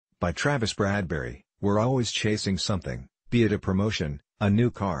By Travis Bradberry. We're always chasing something, be it a promotion, a new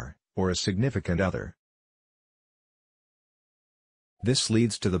car, or a significant other. This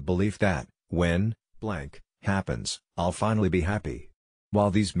leads to the belief that, when blank happens, I'll finally be happy. While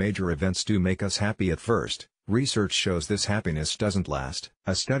these major events do make us happy at first, research shows this happiness doesn't last.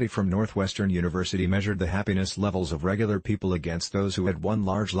 A study from Northwestern University measured the happiness levels of regular people against those who had won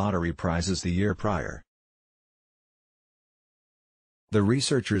large lottery prizes the year prior. The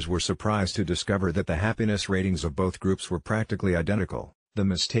researchers were surprised to discover that the happiness ratings of both groups were practically identical. The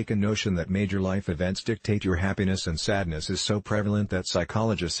mistaken notion that major life events dictate your happiness and sadness is so prevalent that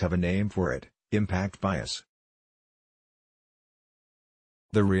psychologists have a name for it: impact bias.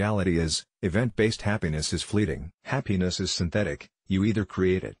 The reality is, event-based happiness is fleeting. Happiness is synthetic, you either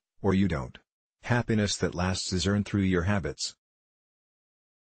create it, or you don't. Happiness that lasts is earned through your habits.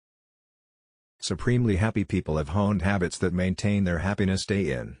 Supremely happy people have honed habits that maintain their happiness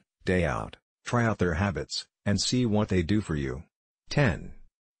day in, day out. Try out their habits, and see what they do for you. 10.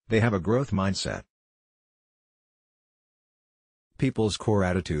 They have a growth mindset. People's core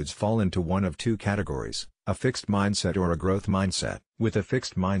attitudes fall into one of two categories: a fixed mindset or a growth mindset. With a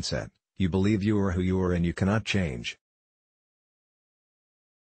fixed mindset, you believe you are who you are and you cannot change.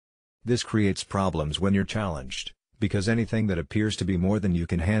 This creates problems when you're challenged, because anything that appears to be more than you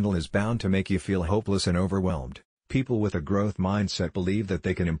can handle is bound to make you feel hopeless and overwhelmed. People with a growth mindset believe that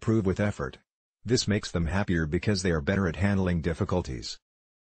they can improve with effort. This makes them happier because they are better at handling difficulties.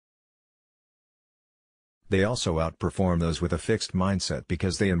 They also outperform those with a fixed mindset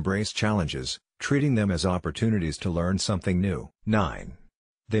because they embrace challenges, treating them as opportunities to learn something new. 9.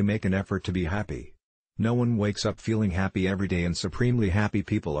 They make an effort to be happy. No one wakes up feeling happy every day, and supremely happy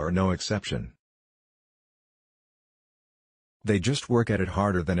people are no exception. They just work at it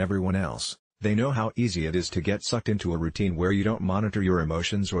harder than everyone else. They know how easy it is to get sucked into a routine where you don't monitor your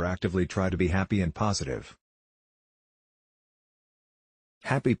emotions or actively try to be happy and positive.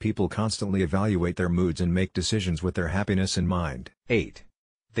 Happy people constantly evaluate their moods and make decisions with their happiness in mind. 8.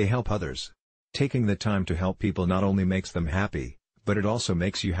 They help others. Taking the time to help people not only makes them happy, but it also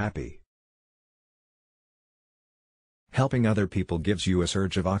makes you happy. Helping other people gives you a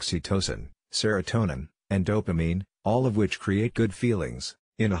surge of oxytocin, serotonin, and dopamine, all of which create good feelings.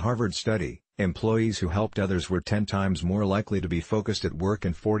 In a Harvard study, employees who helped others were 10 times more likely to be focused at work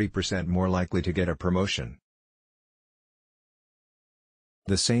and 40% more likely to get a promotion.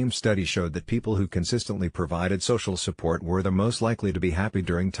 The same study showed that people who consistently provided social support were the most likely to be happy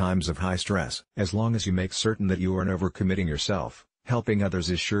during times of high stress. As long as you make certain that you aren't overcommitting yourself, helping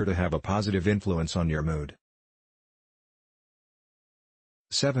others is sure to have a positive influence on your mood.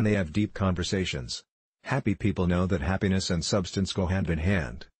 7. They have deep conversations. Happy people know that happiness and substance go hand in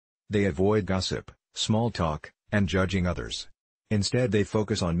hand. They avoid gossip, small talk, and judging others. Instead, they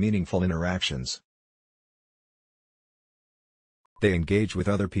focus on meaningful interactions. They engage with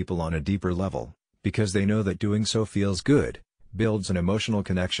other people on a deeper level, because they know that doing so feels good, builds an emotional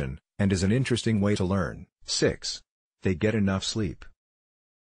connection, and is an interesting way to learn. 6. They get enough sleep.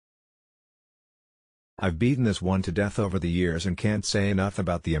 I've beaten this one to death over the years and can't say enough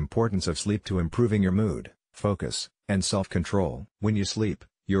about the importance of sleep to improving your mood, focus, and self-control. When you sleep,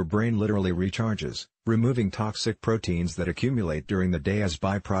 your brain literally recharges, removing toxic proteins that accumulate during the day as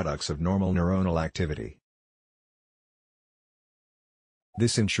byproducts of normal neuronal activity.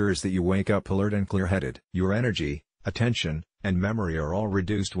 This ensures that you wake up alert and clear-headed. Your energy, attention, and memory are all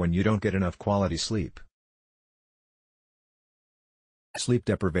reduced when you don't get enough quality sleep. Sleep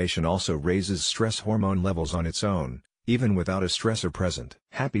deprivation also raises stress hormone levels on its own, even without a stressor present.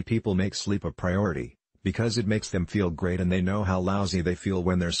 Happy people make sleep a priority, because it makes them feel great and they know how lousy they feel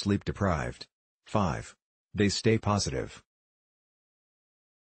when they're sleep deprived. 5. They stay positive.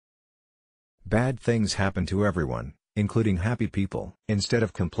 Bad things happen to everyone, including happy people. Instead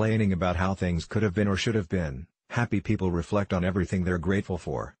of complaining about how things could have been or should have been, happy people reflect on everything they're grateful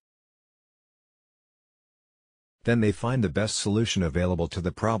for. Then they find the best solution available to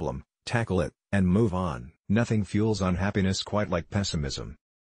the problem, tackle it, and move on. Nothing fuels unhappiness quite like pessimism.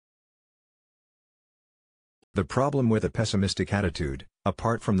 The problem with a pessimistic attitude,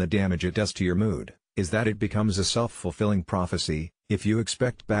 apart from the damage it does to your mood, is that it becomes a self-fulfilling prophecy. If you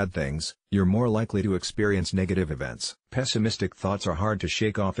expect bad things, you're more likely to experience negative events. Pessimistic thoughts are hard to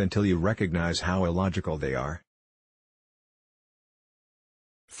shake off until you recognize how illogical they are.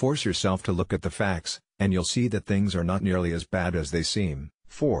 Force yourself to look at the facts, and you'll see that things are not nearly as bad as they seem.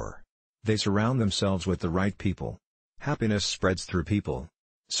 4. They surround themselves with the right people. Happiness spreads through people.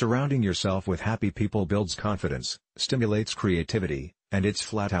 Surrounding yourself with happy people builds confidence, stimulates creativity, and it's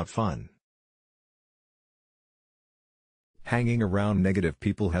flat-out fun. Hanging around negative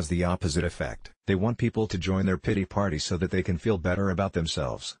people has the opposite effect. They want people to join their pity party so that they can feel better about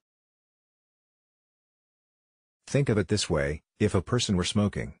themselves. Think of it this way, if a person were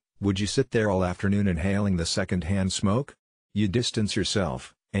smoking, would you sit there all afternoon inhaling the second-hand smoke? You distance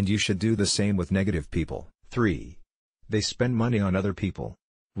yourself, and you should do the same with negative people. 3. They spend money on other people.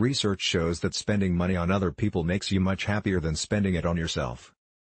 Research shows that spending money on other people makes you much happier than spending it on yourself.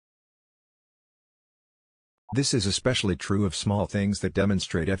 This is especially true of small things that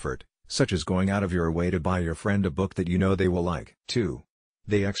demonstrate effort, such as going out of your way to buy your friend a book that you know they will like. 2.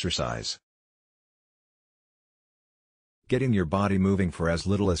 They exercise. Getting your body moving for as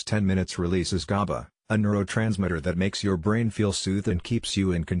little as 10 minutes releases GABA, a neurotransmitter that makes your brain feel soothed and keeps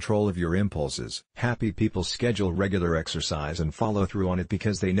you in control of your impulses. Happy people schedule regular exercise and follow through on it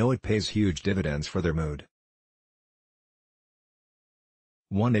because they know it pays huge dividends for their mood.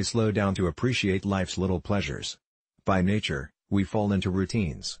 1. They slow down to appreciate life's little pleasures. By nature, we fall into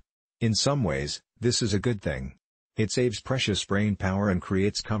routines. In some ways, this is a good thing. It saves precious brain power and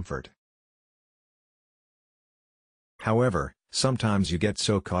creates comfort. However, sometimes you get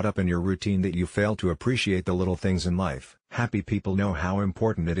so caught up in your routine that you fail to appreciate the little things in life. Happy people know how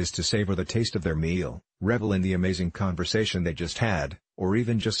important it is to savor the taste of their meal, revel in the amazing conversation they just had, or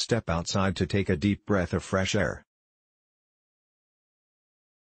even just step outside to take a deep breath of fresh air.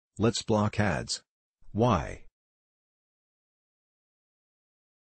 Let's block ads. Why?